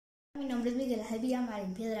Mi nombre es Miguel Ángel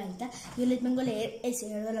Villamarin P y hoy les vengo a leer El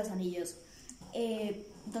Señor de los Anillos.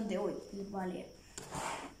 Donde hoy les voy a leer.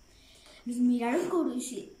 Los miraron con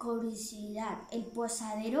curiosidad. El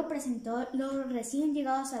posadero presentó los recién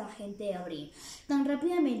llegados a la gente de abril tan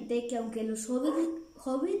rápidamente que aunque los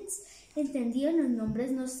hobbits entendían los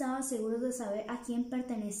nombres, no estaban seguros de saber a quién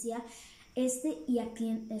pertenecía este y a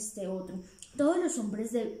quién este otro. Todos los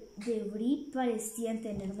hombres de Bree parecían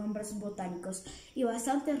tener nombres botánicos y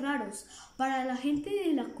bastante raros para la gente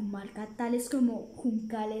de la comarca, tales como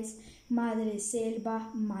Juncales,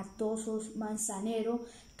 Madreselva, Matosos, Manzanero,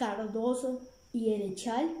 Cardoso y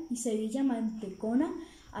Erechal y Sevilla Mantecona.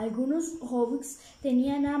 Algunos hobbits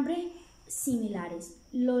tenían hambre similares.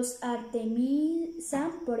 Los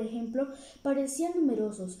Artemisa, por ejemplo, parecían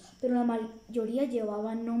numerosos, pero la mayoría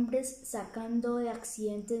llevaban nombres sacando de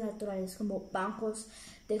accidentes naturales como bancos,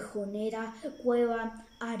 tejonera, cueva,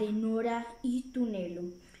 arenora y tunelo,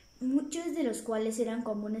 muchos de los cuales eran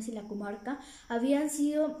comunes en la comarca. Había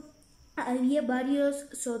varios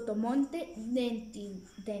sotomonte de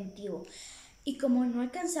antiguo, y como no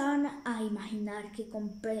alcanzaban a imaginar que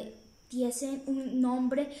compartiesen un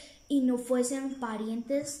nombre y no fuesen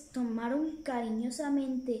parientes, tomaron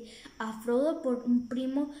cariñosamente a Frodo por un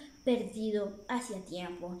primo perdido hacía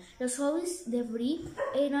tiempo. Los hobbits de Bree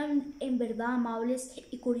eran en verdad amables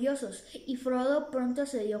y curiosos, y Frodo pronto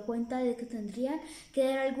se dio cuenta de que tendrían que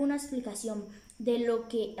dar alguna explicación de lo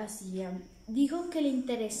que hacían. Dijo que le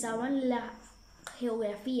interesaban la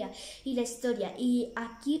geografía y la historia, y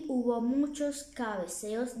aquí hubo muchos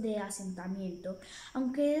cabeceos de asentamiento.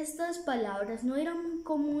 Aunque estas palabras no eran muy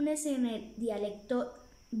comunes en el dialecto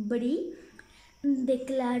Bree,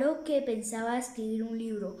 declaró que pensaba escribir un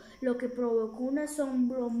libro, lo que provocó un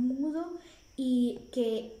asombro mudo y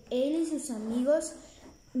que él y sus amigos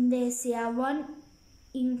deseaban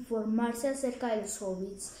informarse acerca de los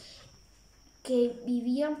hobbits que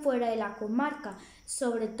vivían fuera de la comarca,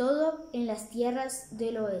 sobre todo en las tierras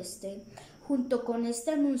del oeste. Junto con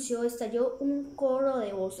este anuncio estalló un coro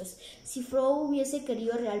de voces. Si Frodo hubiese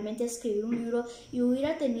querido realmente escribir un libro y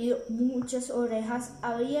hubiera tenido muchas orejas,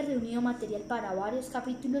 habría reunido material para varios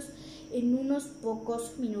capítulos en unos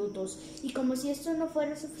pocos minutos. Y como si esto no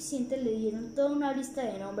fuera suficiente, le dieron toda una lista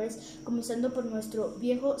de nombres, comenzando por nuestro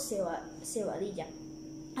viejo Cebadilla,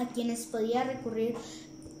 a quienes podía recurrir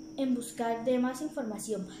en buscar de más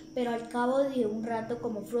información, pero al cabo de un rato,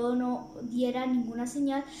 como Frodo no diera ninguna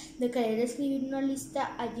señal de querer escribir una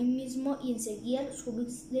lista allí mismo, y enseguida los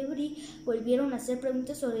hobbits de Bree volvieron a hacer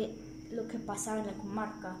preguntas sobre lo que pasaba en la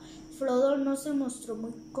comarca. Frodo no se mostró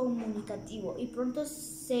muy comunicativo y pronto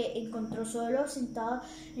se encontró solo, sentado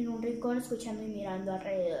en un rincón, escuchando y mirando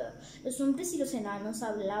alrededor. Los hombres y los enanos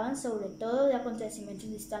hablaban sobre todo de acontecimientos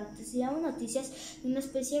distantes y daban noticias de una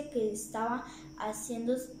especie que estaba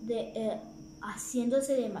haciéndose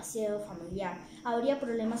demasiado familiar. Habría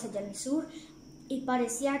problemas allá en el sur, y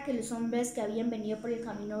parecía que los hombres que habían venido por el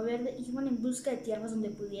camino verde iban en busca de tierras donde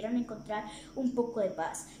pudieran encontrar un poco de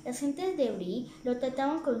paz. Las gentes de Bree lo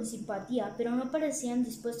trataban con simpatía, pero no parecían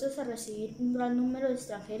dispuestos a recibir un gran número de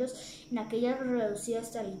extranjeros en aquellos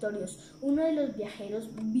reducidos territorios. Uno de los viajeros,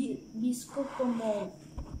 visto como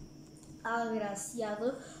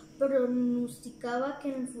agraciado, pronosticaba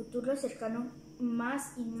que en el futuro cercano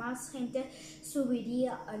más y más gente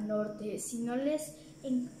subiría al norte. Si no les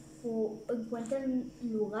encuentran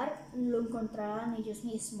lugar, lo encontrarán ellos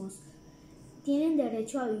mismos. Tienen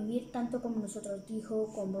derecho a vivir tanto como nosotros,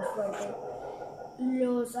 dijo con voz fuerte.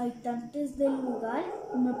 Los habitantes del lugar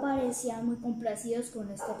no parecían muy complacidos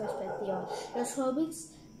con esta perspectiva. Los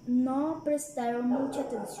hobbits no prestaron mucha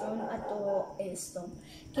atención a todo esto,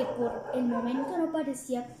 que por el momento no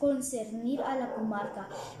parecía concernir a la comarca.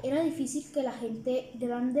 Era difícil que la gente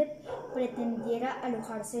grande pretendiera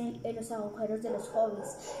alojarse en los agujeros de los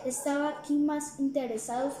hobbits. Estaban aquí más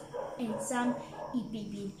interesados en Sam y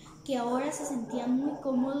Pippin, que ahora se sentían muy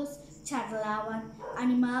cómodos. Charlaban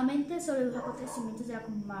animadamente sobre los acontecimientos de la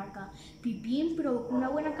comarca. Pippin provocó una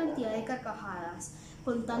buena cantidad de carcajadas,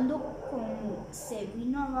 contando cómo se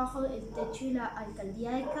vino abajo el techo y la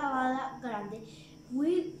alcaldía de Cavada Grande.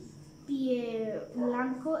 Will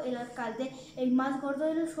Blanco, el alcalde, el más gordo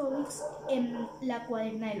de los hobbits en la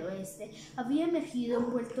cuaderna del oeste, había emergido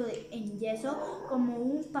envuelto en yeso como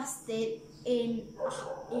un pastel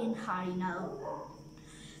enharinado.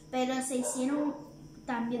 Pero se hicieron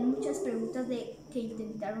también muchas preguntas que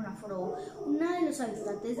intentaron a Frodo. Una de los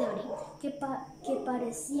habitantes de Bree, que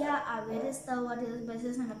parecía haber estado varias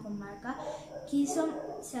veces en la comarca, quiso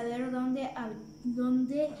saber dónde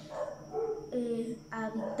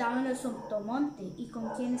habitaban los sotomonte y con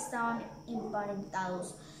quién estaban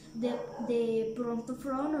emparentados. De pronto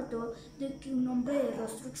Frodo notó de que un hombre de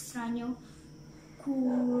rostro extraño,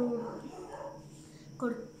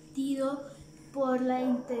 curtido por la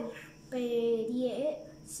intemperie,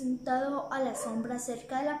 sentado a la sombra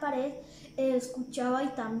cerca de la pared, escuchaba y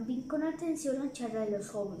también con atención la charla de los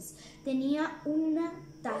jóvenes. Tenía una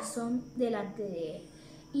tazón delante de él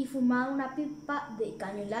y fumaba una pipa de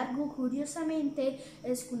caño largo. Curiosamente,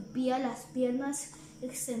 esculpía las piernas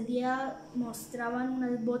extendidas, mostraban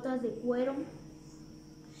unas botas de cuero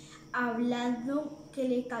hablando que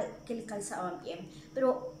le calzaban bien,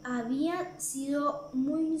 pero habían sido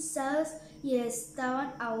muy usadas y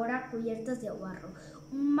estaban ahora cubiertas de barro.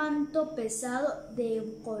 Un manto pesado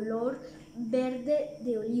de color verde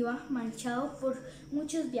de oliva, manchado por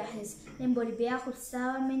muchos viajes, le envolvía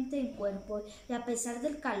ajustadamente el cuerpo, y a pesar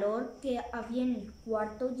del calor que había en el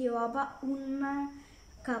cuarto, llevaba una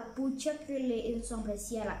capucha que le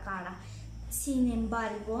ensombrecía la cara. Sin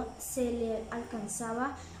embargo, se le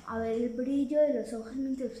alcanzaba a ver el brillo de los ojos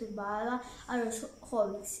mientras observaba a los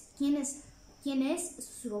hobbits. ¿Quién es?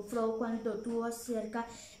 Susurró Frodo cuando tuvo cerca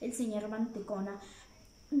el señor Mantecona.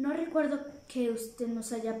 No recuerdo que usted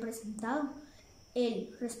nos haya presentado.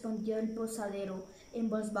 Él, respondió el posadero en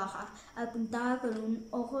voz baja, apuntaba con un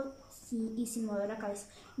ojo y sin mover la cabeza.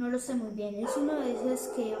 No lo sé muy bien, es uno de esos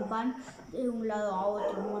que van de un lado a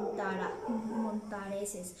otro,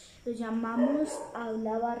 montareses. Los llamamos,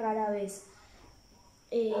 hablaba rara vez.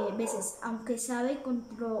 Veces, aunque sabe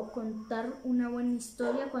contar una buena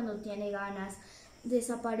historia cuando tiene ganas.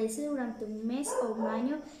 Desaparece durante un mes o un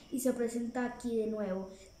año y se presenta aquí de nuevo.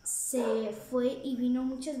 Se fue y vino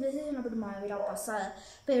muchas veces en la primavera pasada,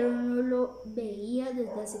 pero no lo veía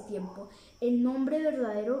desde hace tiempo. El nombre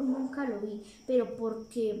verdadero nunca lo vi, pero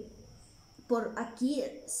porque por aquí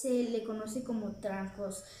se le conoce como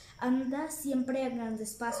Trancos. Anda siempre a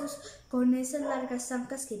grandes pasos con esas largas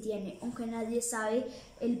zancas que tiene, aunque nadie sabe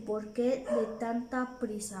el porqué de tanta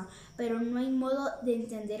prisa, pero no hay modo de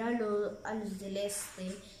entender a los del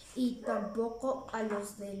este y tampoco a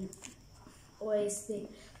los del oeste.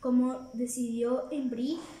 Como decidió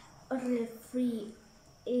Embry,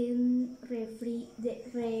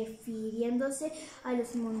 refiriéndose a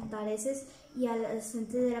los montareses y a la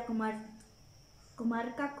gente de la comarca,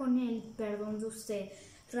 con el perdón de usted.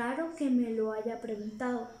 Raro que me lo haya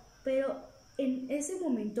preguntado, pero en ese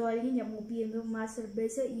momento alguien llamó pidiendo más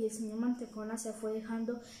cerveza y el señor Mantecona se fue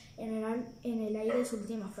dejando en el aire su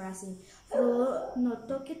última frase. Frodo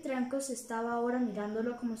notó que Trancos estaba ahora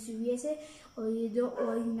mirándolo como si hubiese oído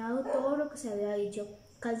todo lo que se había dicho.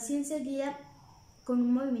 Casi enseguida, con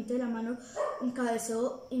un movimiento de la mano,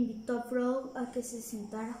 encabezó, invitó a Frodo a que se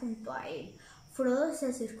sentara junto a él. Frodo se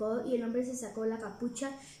acercó y el hombre se sacó la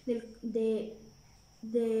capucha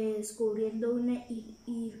descubriendo una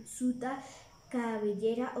hirsuta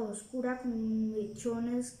cabellera oscura con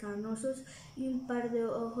mechones canosos y un par de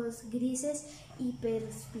ojos grises y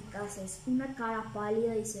perspicaces, una cara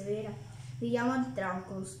pálida y severa. Me llaman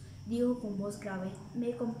Trancos, dijo con voz grave.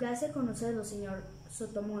 Me complace conocerlo, señor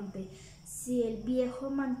Sotomonte. Si el viejo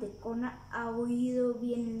Mantecona ha oído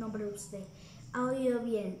bien el nombre de usted. Ha oído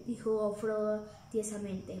bien, dijo Frodo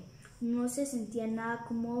tiesamente. No se sentía nada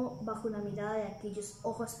cómodo bajo la mirada de aquellos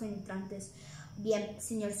ojos penetrantes. Bien,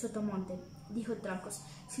 señor Sotomonte, dijo Trancos,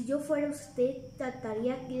 si yo fuera usted,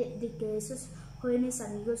 trataría de que esos jóvenes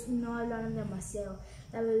amigos no hablaran demasiado.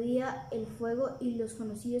 La bebida, el fuego y los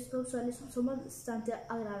conocidos causales son bastante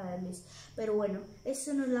agradables. Pero bueno,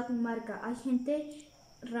 eso no es la comarca. Hay gente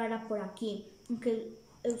rara por aquí. Aunque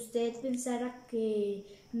usted pensara que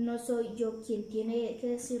no soy yo quien tiene que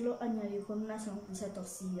decirlo, añadió con una sonrisa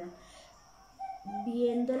torcida,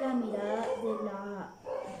 viendo la mirada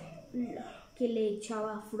que le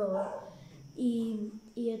echaba a Frodo. Y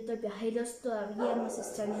otros viajeros todavía más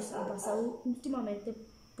extraños han pasado últimamente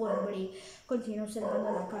por Bree. Continuó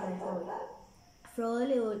observando la cara de joven. Frodo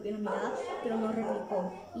le devolvió la mirada, pero no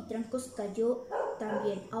replicó, y Trancos cayó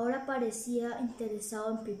también. Ahora parecía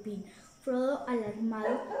interesado en Pipín. Frodo,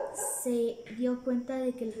 alarmado, se dio cuenta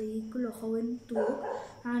de que el ridículo joven Turok,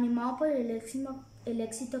 animado por el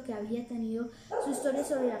éxito que había tenido su historia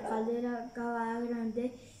sobre la caldera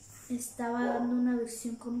grande, estaba dando una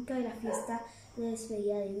versión cómica de la fiesta de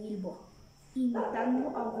despedida de Bilbo.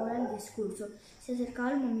 Imitando ahora el discurso, se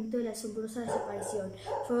acercaba el momento de la asombrosa desaparición.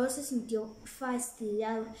 Frodo se sintió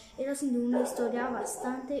fastidiado. Era sin duda una historia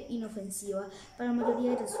bastante inofensiva para la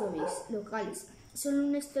mayoría de los hobbits locales. Solo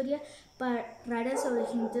una historia rara sobre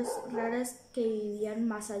gentes raras que vivían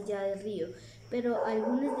más allá del río. Pero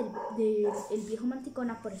algunos del viejo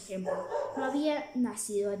Mantecona, por ejemplo, no había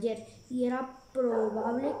nacido ayer y era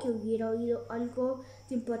probable que hubiera oído algo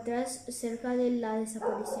tiempo atrás acerca de la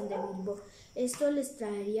desaparición de Bilbo. Esto les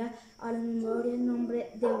traería a la memoria el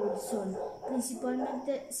nombre de Bolsón,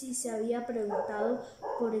 principalmente si se había preguntado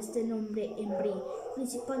por este nombre en Bree.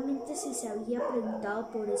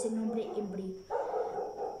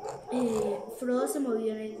 Frodo se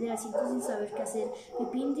movió en el asiento sin saber qué hacer.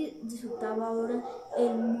 Pippin disfrutaba ahora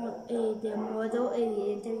de modo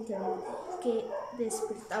evidente el interés que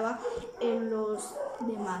despertaba en los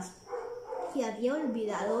demás y había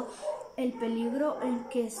olvidado el peligro en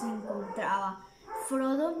que se encontraba.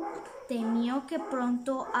 Frodo temió que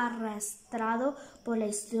pronto, arrastrado por la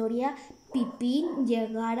historia, Pippin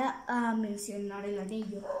llegara a mencionar el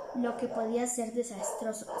anillo, lo que podía ser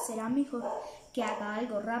desastroso. Será mejor que haga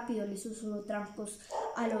algo rápido, le susurró Trancos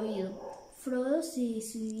al oído. Frodo se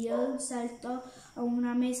subió de un salto a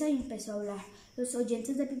una mesa y empezó a hablar. Los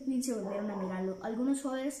oyentes de Pippin se volvieron a mirarlo. Algunos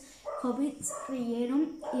hobbits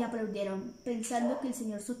rieron y aplaudieron, pensando que el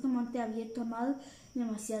señor Sotomonte había tomado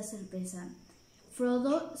demasiada cerveza.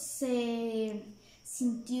 Frodo se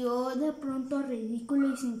sintió de pronto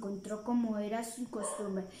ridículo y se encontró como era su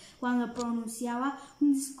costumbre, cuando pronunciaba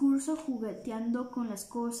un discurso jugueteando con las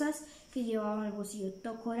cosas que llevaba en el bolsillo.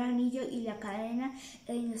 Tocó el anillo y la cadena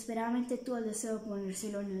e inesperadamente tuvo el deseo de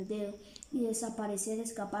ponérselo en el dedo y desaparecer,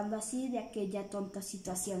 escapando así de aquella tonta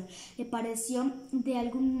situación. Le pareció de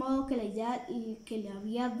algún modo que la idea que le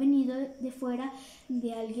había venido de fuera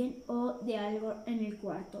de alguien o de algo en el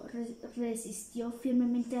cuarto. Resistió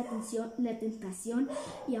firmemente la tentación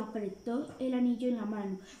y apretó el anillo en la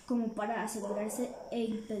mano, como para asegurarse e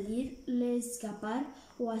impedirle escapar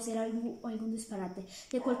o hacer algún disparate.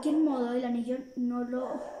 De cualquier modo, el anillo no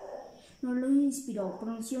lo inspiró.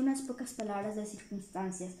 Pronunció unas pocas palabras de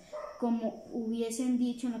circunstancias, como hubiesen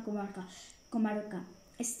dicho en la comarca.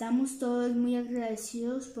 Estamos todos muy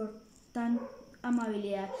agradecidos por tan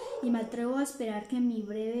amabilidad y me atrevo a esperar que mi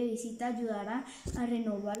breve visita ayudará a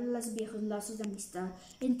renovar los viejos lazos de amistad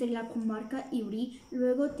entre la comarca y Bree.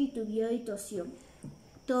 Luego titubeó y tosió.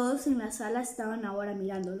 Todos en la sala estaban ahora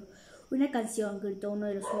mirándolo. «Una canción», gritó uno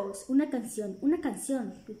de los jóvenes. «Una canción, una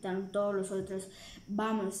canción», gritaron todos los otros.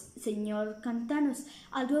 «Vamos, señor, cantanos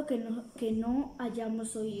algo que no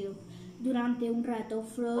hayamos oído». Durante un rato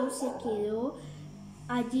Frodo se quedó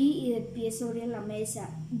allí y de pie sobre la mesa,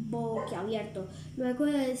 boquiabierto. Luego,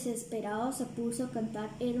 desesperado, se puso a cantar.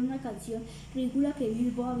 Era una canción ridícula que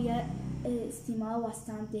Bilbo había estimado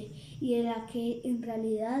bastante y de la que en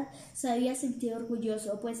realidad se había sentido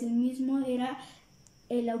orgulloso, pues él mismo era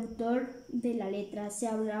el autor de la letra. Se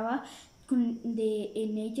hablaba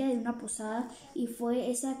en ella de una posada y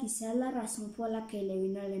fue esa quizás la razón por la que le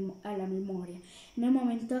vino a la memoria. En el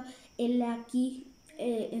momento, él aquí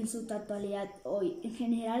en su totalidad, hoy. En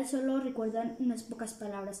general solo recuerdan unas pocas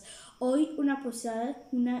palabras. Hoy una posada,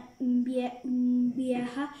 una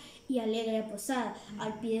vieja y alegre posada,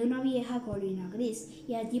 al pie de una vieja colina gris,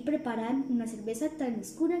 y allí preparan una cerveza tan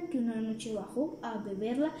oscura que una noche bajó a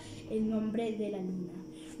beberla el nombre de la luna.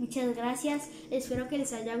 Muchas gracias, espero que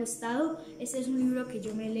les haya gustado. Este es un libro que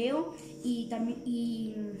yo me leo y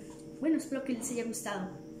bueno, espero que les haya gustado.